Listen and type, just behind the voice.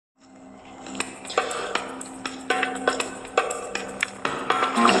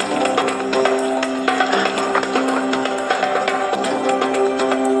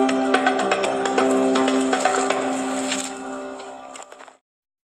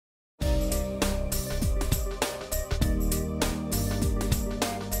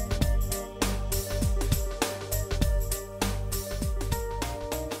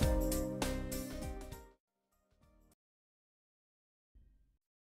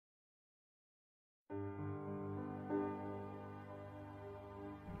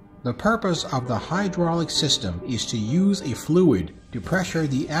The purpose of the hydraulic system is to use a fluid to pressure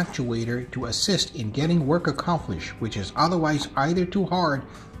the actuator to assist in getting work accomplished which is otherwise either too hard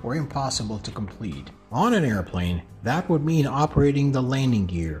or impossible to complete. On an airplane, that would mean operating the landing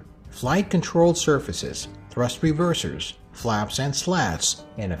gear, flight control surfaces, thrust reversers, flaps and slats,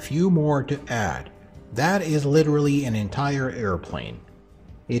 and a few more to add. That is literally an entire airplane.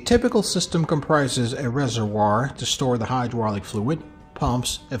 A typical system comprises a reservoir to store the hydraulic fluid,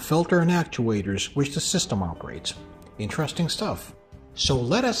 pumps, a filter and actuators which the system operates. Interesting stuff. So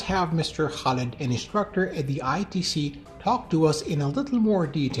let us have Mr. Khalid, an instructor at the IATC, talk to us in a little more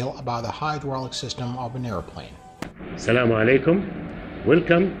detail about the hydraulic system of an airplane. Assalamu alaikum.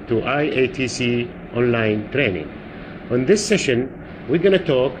 Welcome to IATC online training. On this session, we're going to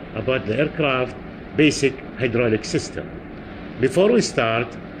talk about the aircraft basic hydraulic system. Before we start,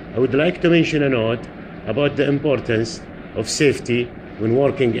 I would like to mention a note about the importance of safety when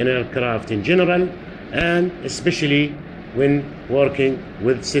working in aircraft in general, and especially when working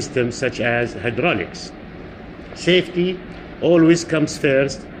with systems such as hydraulics. Safety always comes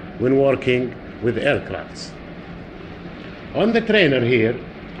first when working with aircrafts. On the trainer here,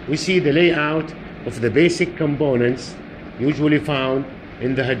 we see the layout of the basic components usually found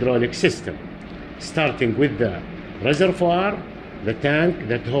in the hydraulic system, starting with the reservoir, the tank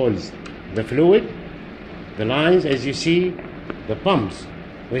that holds the fluid, the lines as you see, the pumps.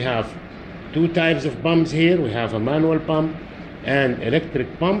 We have two types of pumps here. We have a manual pump and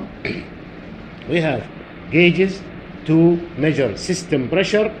electric pump. We have gauges to measure system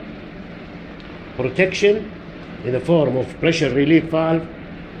pressure, protection in the form of pressure relief valve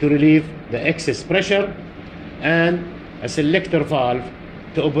to relieve the excess pressure, and a selector valve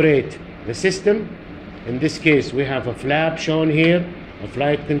to operate the system. In this case, we have a flap shown here, a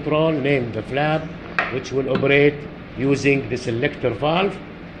flight control named the flap, which will operate using the selector valve,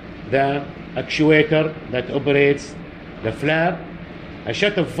 the actuator that operates the flap, a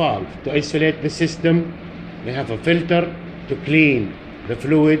shut-off valve to isolate the system. We have a filter to clean the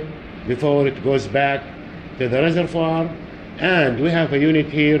fluid before it goes back to the reservoir, and we have a unit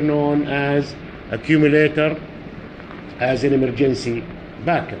here known as accumulator as an emergency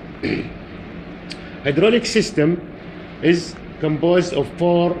backup. Hydraulic system is composed of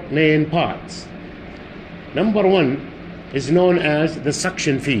four main parts. Number one is known as the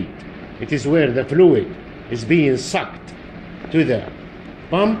suction feed. It is where the fluid is being sucked to the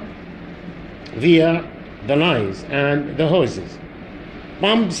pump via the lines and the hoses.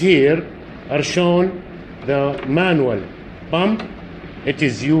 Pumps here are shown the manual pump. It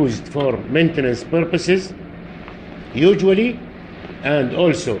is used for maintenance purposes usually, and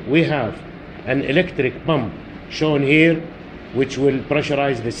also we have an electric pump shown here which will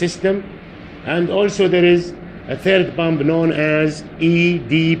pressurize the system, and also there is a third pump known as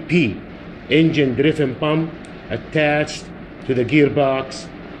EDP, engine driven pump, attached to the gearbox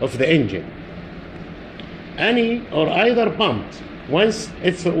of the engine. Any or either pump, once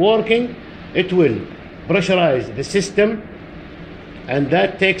it's working, it will pressurize the system, and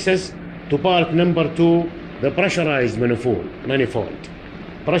that takes us to part number two, the pressurized manifold.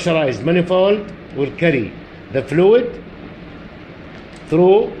 Pressurized manifold will carry the fluid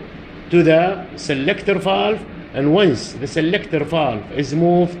through to the selector valve, and once the selector valve is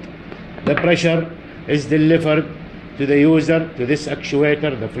moved, the pressure is delivered to the user, to this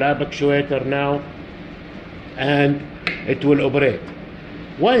actuator, the flap actuator now, and it will operate.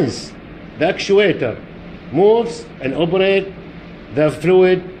 Once the actuator moves and operates, the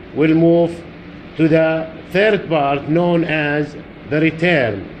fluid will move to the third part known as the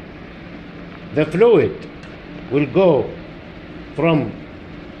return. The fluid will go from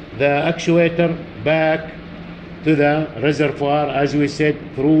the actuator back to the reservoir, as we said,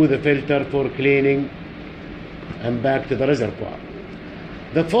 through the filter for cleaning and back to the reservoir.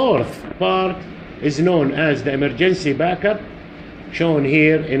 The fourth part is known as the emergency backup, shown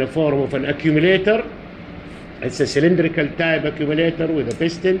here in a form of an accumulator. It's a cylindrical type accumulator with a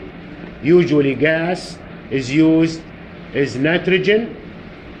piston. Usually gas is used as nitrogen,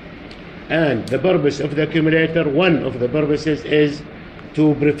 and the purpose of the accumulator, one of the purposes, is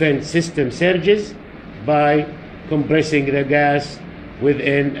to prevent system surges by compressing the gas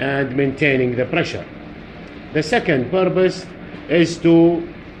within and maintaining the pressure. The second purpose is to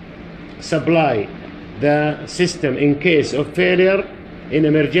supply the system in case of failure in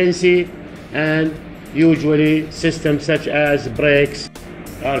emergency, and usually systems such as brakes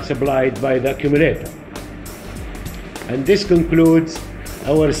are supplied by the accumulator. And this concludes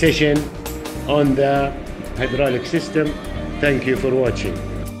our session on the hydraulic system. Thank you for watching.